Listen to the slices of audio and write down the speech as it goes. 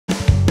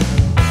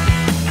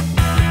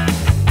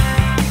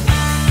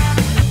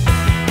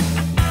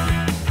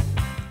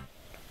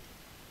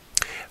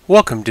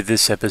Welcome to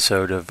this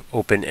episode of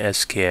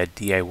Open-SCAD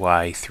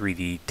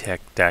DIY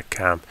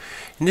 3DTech.com.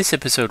 In this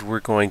episode we're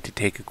going to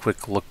take a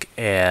quick look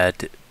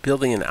at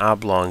building an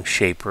oblong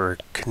shape or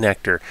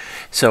connector.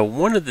 So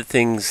one of the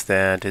things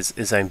that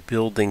as I'm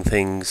building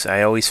things,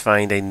 I always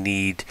find I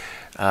need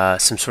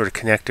some sort of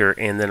connector,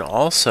 and then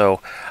also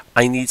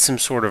I need some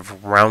sort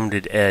of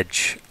rounded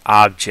edge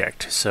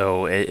object.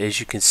 So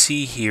as you can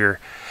see here,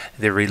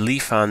 the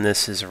relief on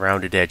this is a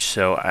rounded edge.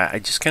 So I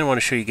just kind of want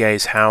to show you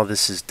guys how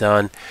this is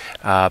done,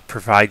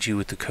 provide you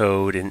with the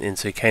code, and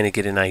so you kind of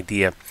get an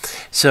idea.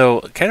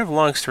 So kind of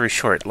long story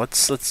short,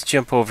 let's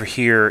jump over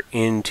here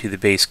into the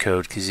base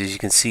code, because as you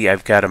can see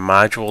I've got a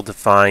module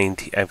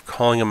defined. I'm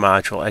calling a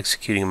module,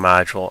 executing a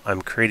module.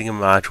 I'm creating a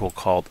module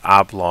called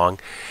Oblong,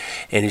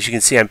 and as you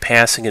can see I'm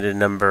passing it a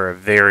number of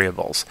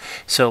variables.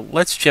 So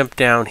let's jump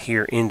down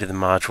here into the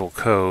module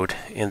code,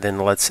 and then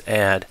let's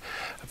add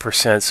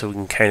 % so we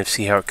can kind of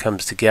see how it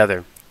comes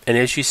together. And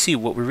as you see,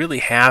 what we really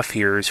have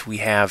here is we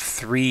have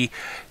three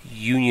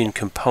union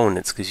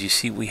components, because you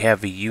see we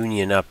have a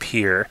union up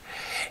here.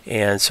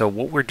 And so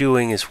what we're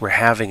doing is we're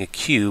having a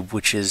cube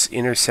which is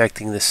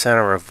intersecting the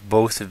center of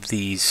both of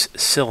these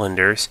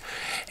cylinders,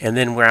 and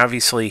then we're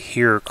obviously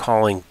here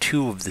calling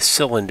two of the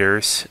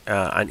cylinders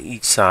on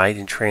each side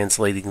and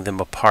translating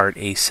them apart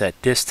a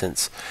set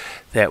distance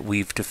that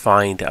we've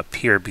defined up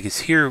here,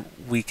 because here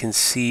we can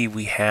see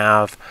we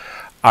have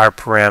our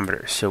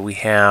parameters. So we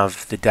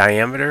have the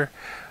diameter,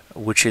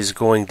 which is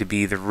going to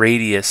be the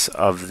radius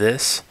of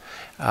this.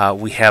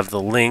 We have the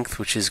length,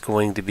 which is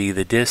going to be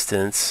the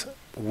distance.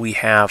 We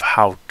have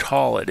how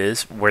tall it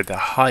is, where the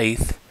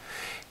height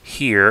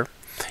here,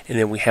 and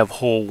then we have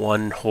hole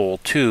 1,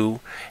 hole 2,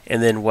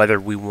 and then whether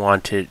we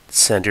want it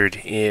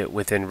centered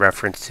within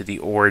reference to the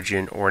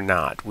origin or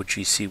not, which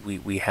you see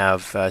we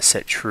have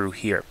set true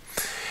here.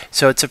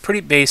 So it's a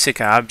pretty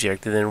basic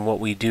object, and then what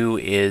we do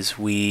is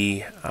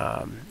we,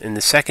 in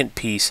the second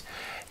piece,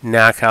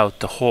 knock out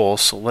the hole.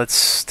 So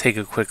let's take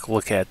a quick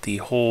look at the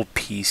whole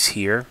piece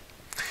here.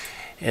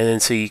 And then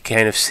so you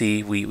kind of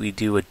see we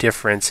do a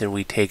difference and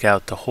we take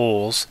out the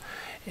holes,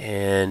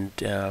 and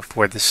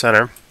for the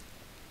center.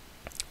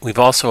 We've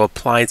also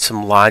applied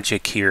some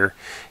logic here,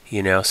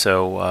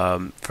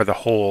 so for the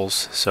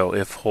holes. So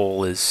if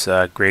hole is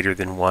greater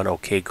than 1,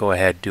 okay, go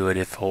ahead, do it.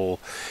 If hole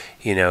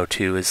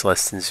 2 is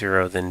less than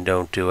 0, then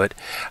don't do it.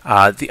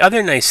 The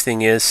other nice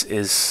thing is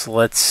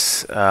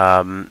let's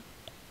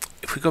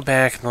if we go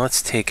back and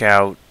let's take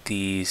out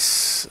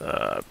these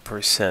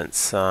 %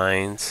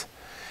 signs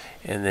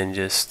and then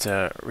just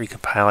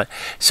recompile it.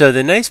 So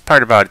the nice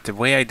part about it, the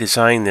way I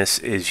designed this,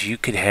 is you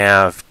could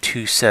have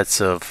two sets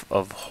of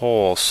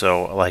holes.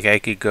 So like I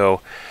could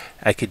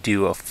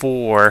do a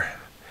 4,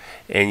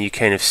 and you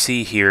kind of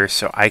see here,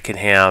 so I can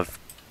have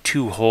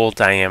two hole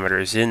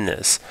diameters in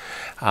this.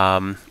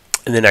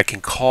 And then I can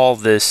call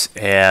this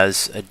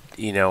as a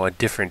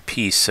different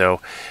piece.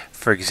 So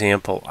for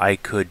example, I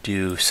could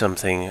do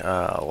something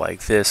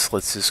like this.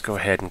 Let's just go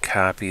ahead and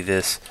copy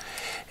this,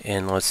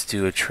 and let's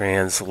do a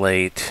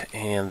translate,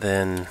 and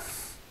then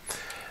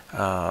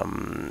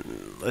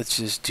let's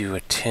just do a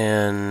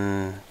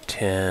 10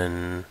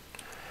 10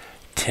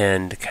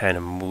 10 to kind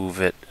of move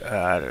it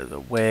out of the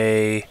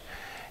way,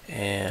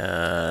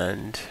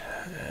 and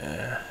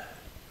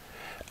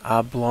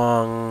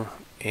oblong.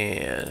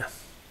 And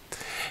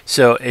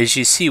so as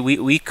you see,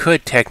 we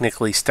could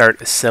technically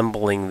start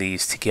assembling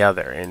these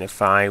together. And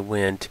if I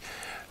went,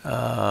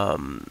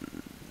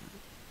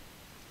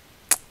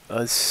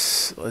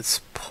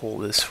 let's pull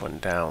this one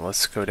down.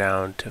 Let's go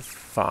down to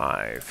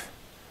 5.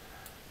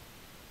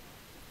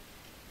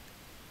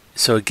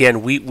 So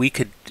again, we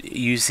could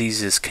use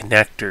these as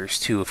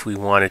connectors too if we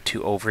wanted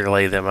to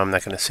overlay them. I'm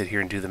not going to sit here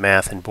and do the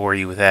math and bore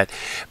you with that,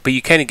 but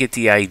you kind of get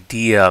the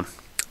idea.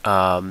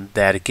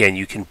 That again,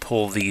 you can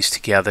pull these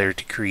together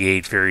to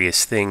create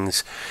various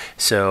things.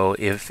 So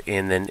if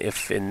in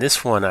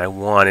this one I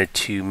wanted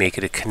to make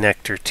it a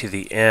connector to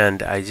the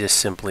end, I just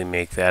simply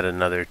make that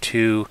another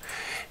 2,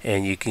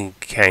 and you can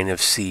kind of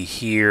see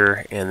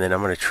here. And then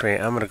I'm going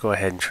to go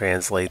ahead and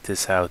translate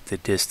this out, the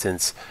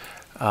distance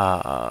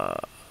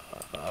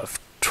of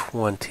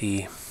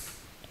 20.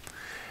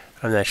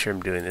 I'm not sure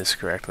I'm doing this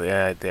correctly.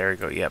 There we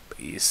go. Yep.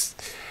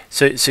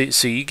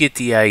 So you get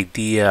the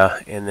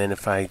idea. And then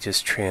if I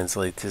just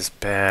translate this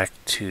back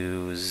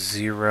to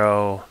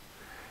 0,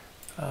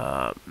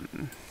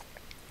 and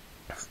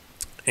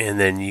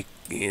then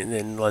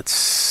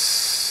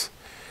let's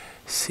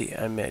see.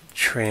 I'm at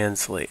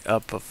translate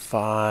up of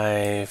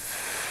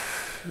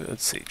 5.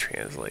 Let's say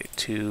translate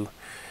 2.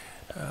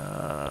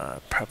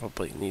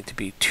 Probably need to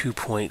be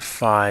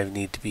 2.5.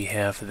 Need to be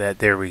half of that.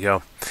 There we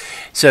go.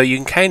 So you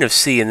can kind of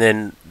see, and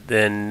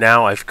then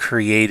now I've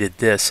created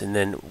this, and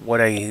then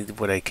what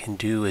I can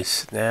do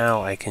is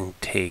now I can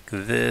take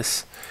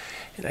this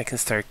and I can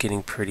start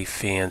getting pretty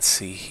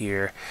fancy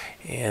here.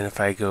 And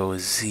if I go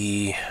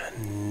Z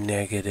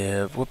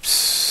negative,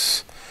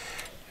 whoops,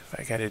 if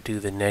I got to do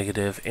the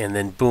negative, and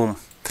then boom.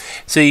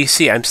 So you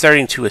see I'm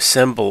starting to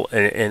assemble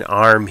an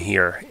arm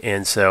here,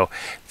 and so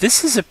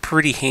this is a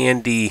pretty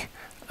handy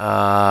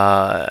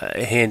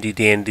handy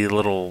dandy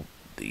little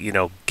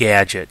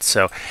gadget.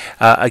 So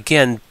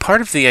again,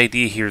 part of the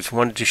idea here is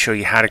wanted to show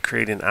you how to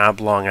create an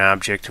oblong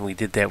object, and we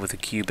did that with a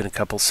cube and a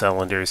couple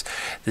cylinders.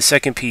 The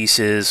second piece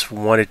is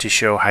wanted to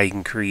show how you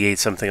can create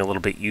something a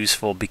little bit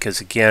useful,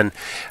 because again,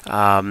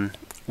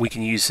 we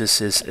can use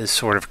this as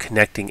sort of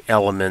connecting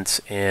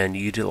elements and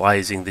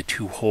utilizing the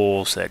two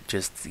holes that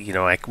just,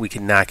 we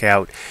can knock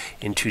out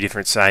in two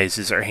different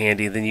sizes are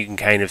handy. And then you can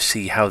kind of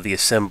see how the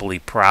assembly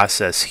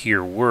process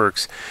here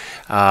works,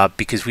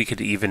 because we could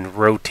even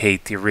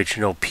rotate the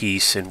original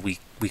piece, and we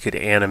could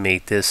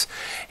animate this,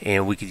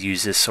 and we could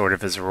use this sort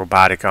of as a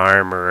robotic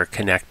arm or a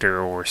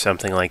connector or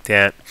something like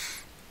that.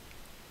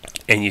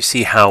 And you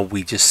see how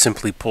we just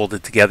simply pulled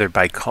it together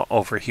by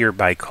over here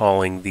by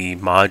calling the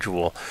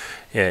module,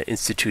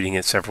 instituting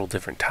it several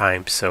different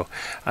times. So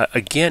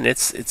again,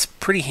 it's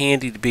pretty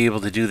handy to be able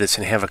to do this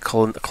and have a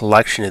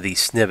collection of these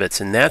snippets.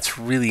 And that's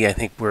really, I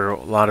think, where a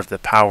lot of the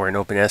power in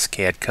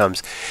Open-SCAD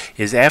comes,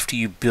 is after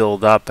you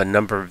build up a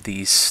number of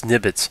these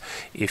snippets,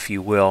 if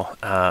you will.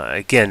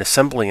 Again,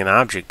 assembling an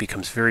object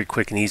becomes very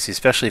quick and easy,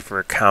 especially for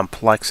a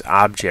complex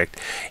object.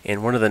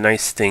 And one of the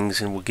nice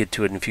things, and we'll get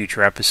to it in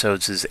future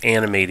episodes, is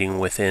animating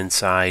with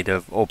inside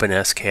of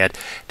Open-SCAD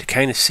to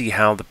kind of see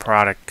how the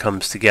product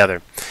comes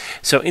together.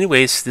 So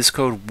anyways, this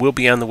code will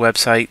be on the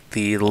website.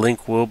 The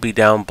link will be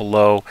down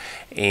below.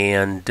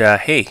 And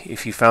hey,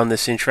 if you found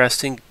this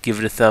interesting, give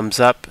it a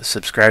thumbs up,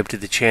 subscribe to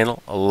the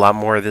channel. A lot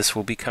more of this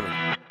will be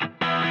coming.